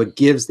is what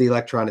gives the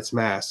electron its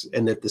mass,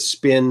 and that the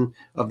spin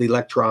of the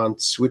electron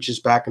switches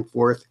back and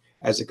forth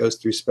as it goes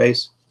through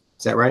space.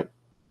 Is that right?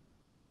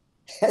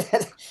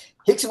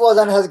 Higgs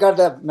boson has got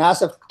a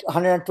mass of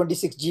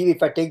 126 GeV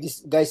if I take these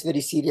guys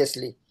very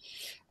seriously.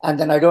 And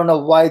then I don't know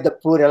why the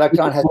poor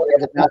electron has got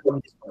the mass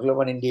of this particular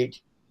one indeed.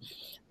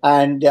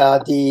 And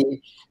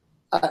and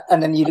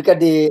then you look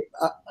at the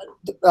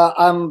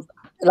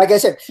like I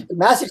said,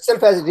 mass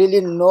itself has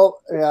really no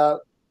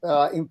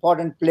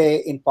important play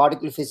in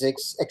particle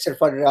physics except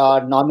for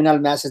nominal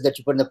masses that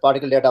you put in the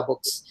particle data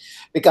books,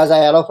 because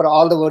I allow for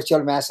all the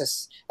virtual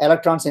masses.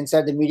 Electrons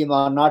inside the medium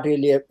are not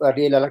really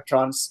real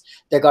electrons.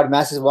 They got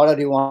masses, whatever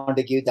you want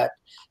to give that.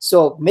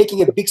 So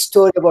making a big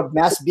story about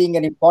mass being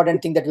an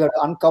important thing that we have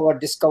to uncover,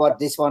 discover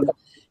this one,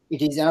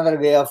 it is another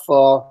way of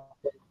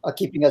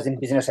keeping us in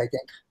business, I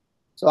think.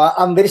 So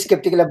I'm very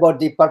skeptical about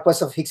the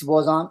purpose of Higgs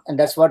boson, and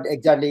that's what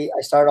exactly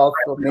I started off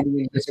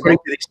many years ago.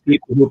 These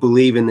people who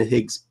believe in the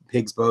Higgs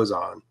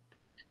boson,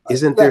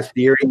 isn't their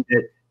theory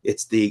that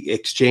it's the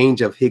exchange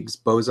of Higgs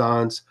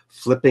bosons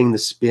flipping the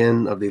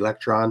spin of the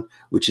electron,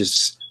 which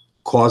is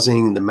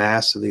causing the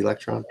mass of the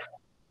electron?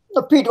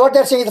 No, Pete, what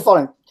they're saying is the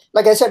following.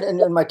 Like I said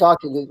in my talk,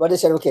 what they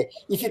said, okay,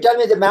 if you tell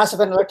me the mass of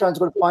an electron is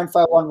equal to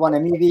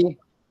 0.511 MeV,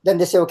 then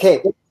they say,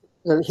 okay,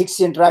 the Higgs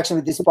interaction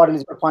with this particle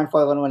is equal to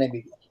 0.511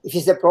 MeV. If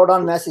you say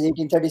proton mass is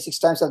 1836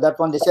 times of that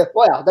one, they say,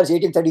 oh yeah, that's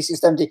 1836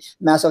 times the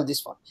mass of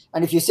this one.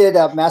 And if you say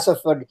the mass of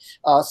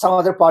some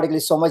other particle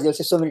is so much, they'll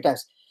say so many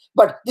times.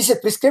 But this is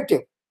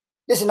prescriptive.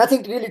 There's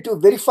nothing really to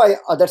verify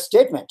other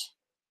statement.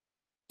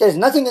 There's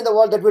nothing in the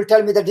world that will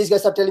tell me that these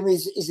guys are telling me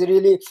is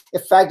really a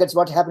fact that's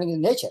what's happening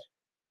in nature.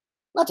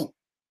 Nothing.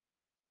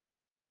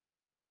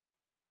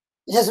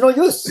 It has no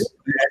use.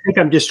 I think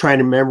I'm just trying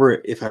to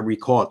remember, if I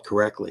recall it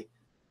correctly,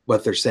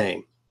 what they're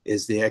saying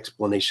is the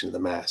explanation of the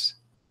mass.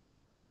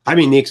 I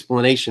mean, the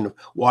explanation of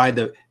why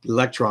the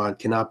electron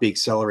cannot be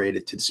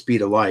accelerated to the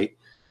speed of light,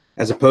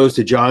 as opposed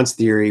to John's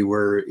theory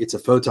where it's a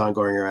photon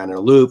going around in a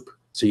loop,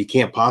 so you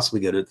can't possibly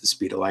go to the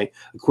speed of light.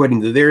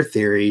 According to their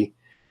theory,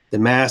 the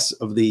mass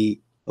of the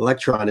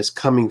electron is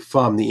coming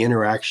from the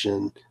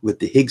interaction with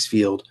the Higgs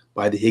field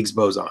by the Higgs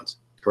bosons,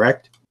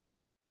 correct?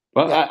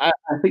 Well, yeah.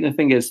 I think the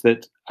thing is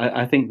that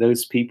I think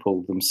those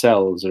people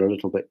themselves are a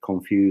little bit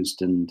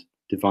confused and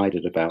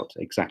divided about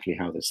exactly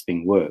how this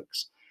thing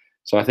works.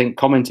 So I think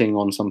commenting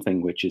on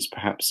something which is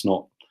perhaps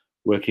not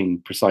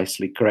working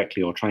precisely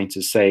correctly or trying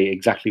to say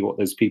exactly what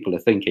those people are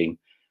thinking,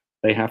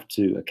 they have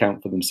to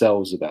account for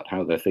themselves about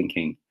how they're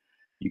thinking.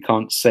 You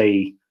can't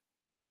say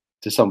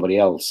to somebody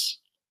else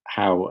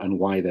how and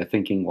why they're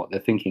thinking what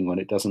they're thinking when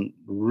it doesn't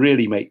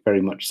really make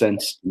very much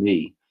sense to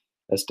me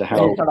as to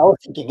how. Not all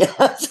thinking.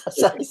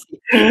 So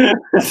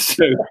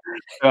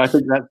I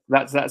think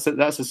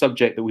that's a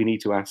subject that we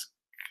need to ask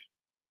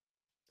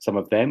some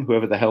of them,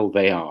 whoever the hell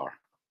they are.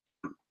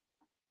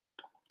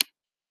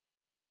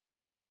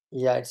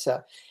 Yeah, it's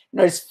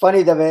it's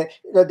funny the way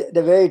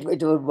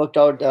it worked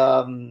out,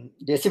 the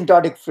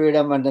asymptotic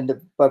freedom, and then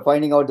by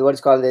finding out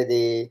what's called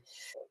the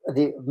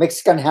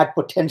Mexican hat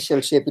potential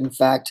shape. In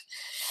fact,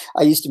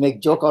 I used to make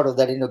joke out of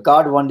that.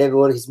 God one day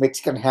wore his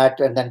Mexican hat,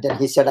 and then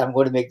he said, "I'm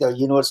going to make the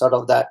universe out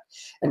of that,"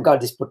 and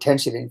got this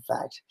potential. In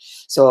fact,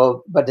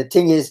 so but the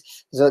thing is,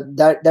 so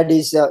that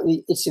is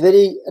it's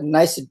very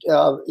nice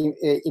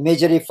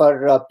imagery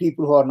for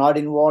people who are not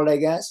involved, I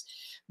guess.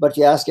 But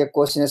you ask a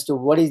question as to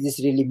what does this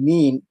really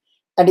mean?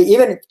 And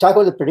even talk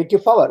about the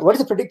predictive power. What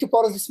is the predictive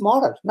power of this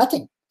model?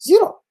 Nothing.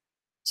 Zero.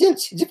 Zero.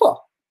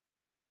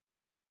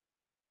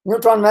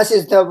 Neutron mass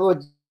is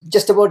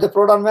just about the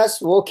proton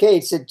mass. Okay,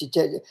 it's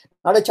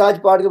not a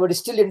charged particle, but it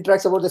still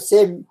interacts about the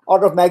same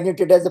order of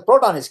magnitude as the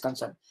proton is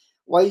concerned.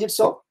 Why is it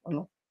so?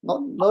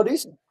 No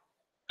reason.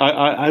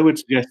 I would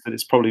suggest that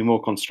it's probably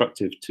more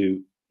constructive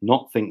to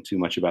not think too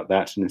much about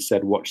that and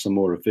instead watch some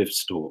more of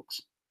Viv's talks.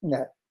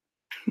 Yeah.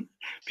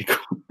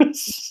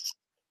 Because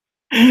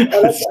I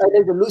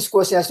like the loose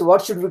question as to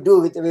what should we do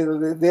with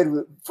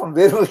from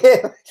where we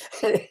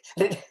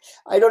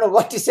I don't know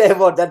what to say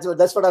about that.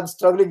 That's what I'm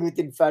struggling with.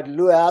 In fact,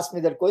 Lou asked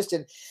me that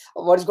question: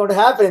 what is going to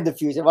happen in the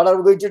future? What are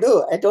we going to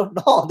do? I don't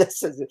know.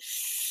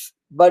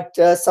 But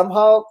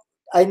somehow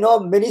I know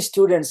many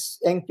students,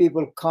 young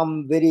people,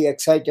 come very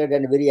excited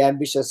and very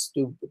ambitious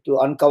to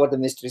uncover the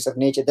mysteries of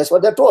nature. That's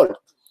what they're told,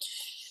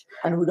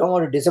 and we don't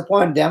want to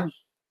disappoint them.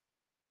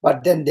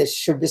 But then there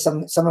should be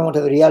some amount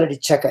of reality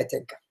check, I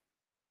think,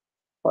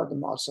 for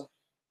them also,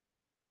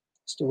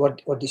 as to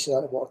what this is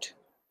all about.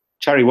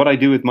 Chary, what I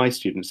do with my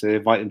students, I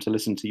invite them to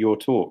listen to your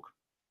talk.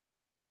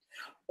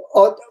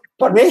 Oh,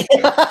 for me?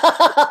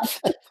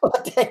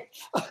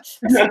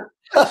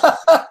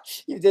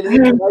 If there is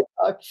a right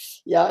talk,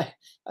 yeah,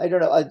 I don't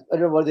know. I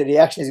don't know what the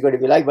reaction is going to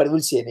be like, but we'll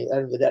see.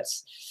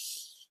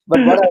 But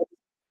what I'm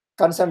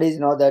concerned is,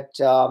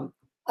 that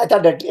I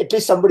thought that at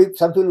least some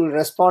people will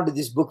respond to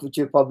this book which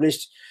you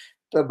published,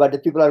 but the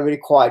people are very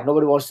quiet.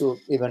 Nobody wants to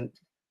even.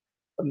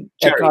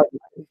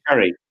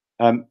 Chary,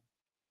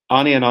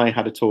 Arnie and I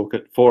had a talk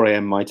at 4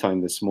 a.m. my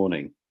time this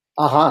morning.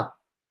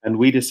 And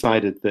we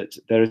decided that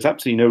there is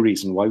absolutely no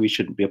reason why we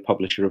shouldn't be a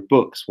publisher of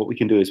books. What we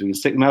can do is we can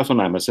stick them out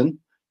on Amazon,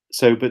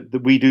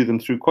 but we do them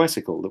through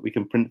Quicycle, that we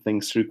can print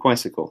things through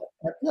Quicycle.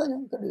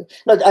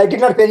 No, I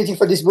did not pay anything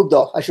for this book,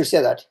 though. I should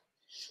say that.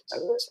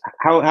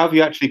 How have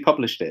you actually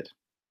published it?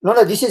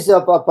 No, this is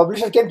a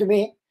publisher came to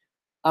me,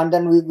 and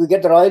then we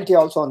get the royalty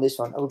also on this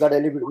one. We got a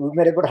little bit. We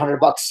made about $100.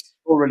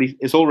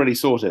 It's already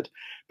sorted.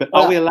 But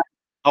are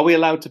we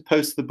allowed to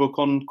post the book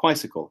on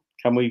Quicycle?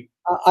 Can we?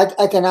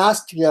 I can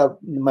ask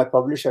my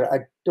publisher.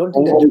 I don't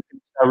think that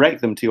direct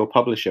them to your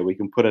publisher. We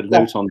can put a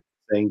note on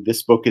saying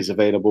this book is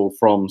available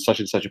from such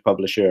and such a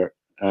publisher.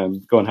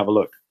 Go and have a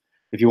look.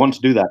 If you want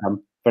to do that,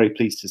 I'm very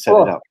pleased to set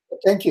it up.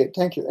 Thank you.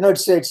 No,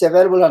 it's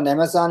available on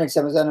Amazon. It's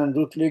Amazon on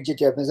Routledge.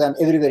 It's Amazon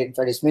everywhere. In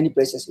fact, it's many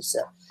places.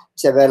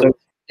 It's available.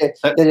 The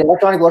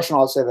electronic version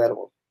also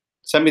available.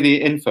 Send me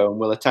the info and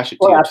we'll attach it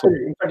to you.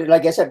 Absolutely. In fact,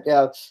 like I said,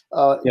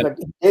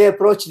 they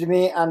approached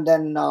me, and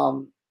then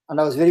and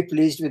I was very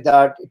pleased with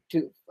that.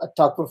 I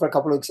talked for a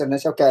couple of weeks, and I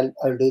said, okay,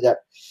 I'll do that.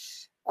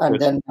 And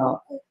then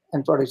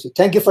and produce it.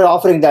 Thank you for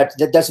offering that.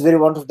 That's very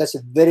wonderful. That's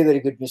a very, very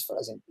good news for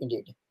us,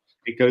 indeed.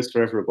 It goes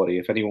for everybody.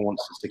 If anyone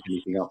wants to stick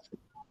anything up.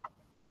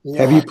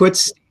 Yeah. Have you put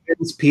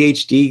Stephen's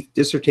PhD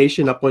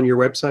dissertation up on your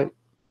website?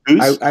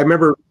 I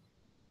remember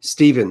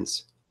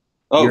Stevens,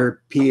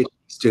 your PhD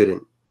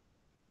student.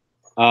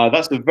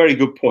 That's a very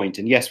good point.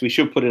 And yes, we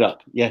should put it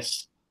up.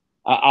 Yes.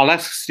 I'll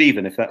ask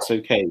Stephen if that's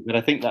okay, but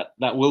I think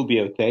that will be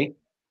okay.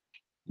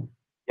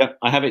 Yep,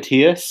 I have it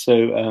here.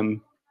 So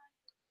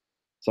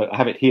I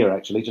have it here,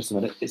 actually. Just a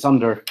minute. It's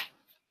under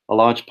a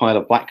large pile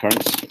of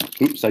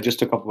blackcurrants. Oops, I just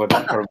took off my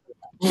blackcurrant.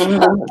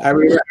 I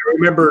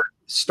remember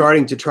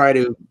starting to try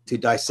to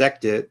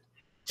dissect it,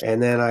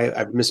 and then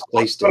I've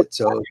misplaced it.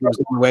 So if it was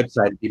on the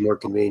website, it'd be more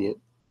convenient.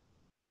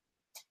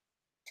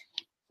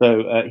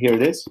 So here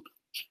it is.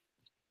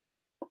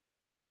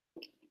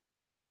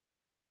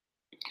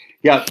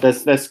 Yeah,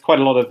 there's quite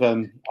a lot of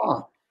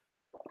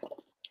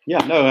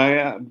yeah. No,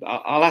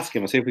 I'll ask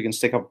him and see if we can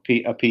stick up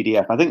a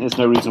PDF. I think there's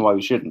no reason why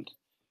we shouldn't.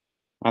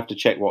 I have to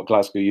check what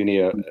Glasgow Uni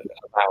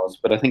allows,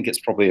 but I think it's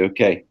probably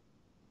okay.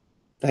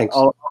 Thanks.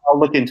 I'll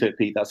look into it,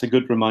 Pete. That's a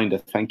good reminder.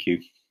 Thank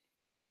you.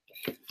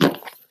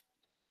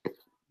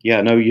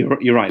 Yeah, no,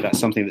 you're right. That's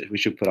something that we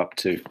should put up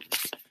too.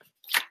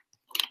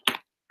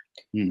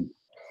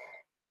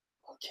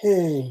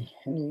 Okay.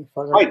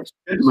 Right,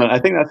 gentlemen, I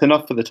think that's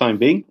enough for the time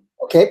being.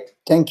 Okay,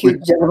 thank you,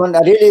 gentlemen.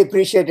 I really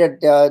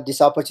appreciated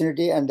this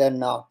opportunity. And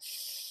then,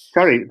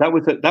 Chary,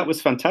 that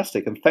was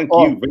fantastic, and thank you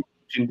very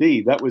much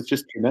indeed. That was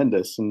just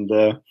tremendous, and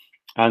a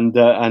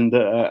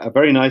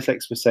very nice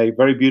expose,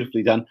 very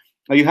beautifully done.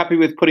 Are you happy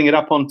with putting it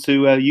up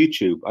onto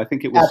YouTube? I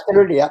think it was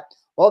absolutely. Yeah.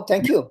 Well,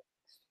 thank you.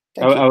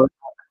 I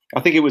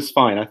think it was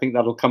fine. I think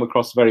that'll come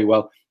across very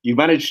well. You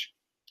managed.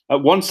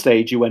 At one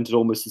stage, you went at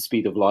almost the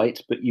speed of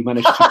light, but you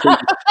managed to.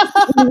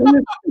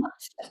 Almost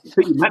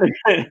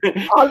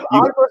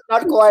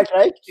not quite,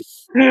 right?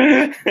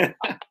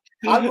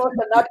 Almost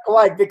not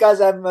quite,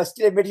 because I'm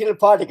still a material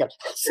particle.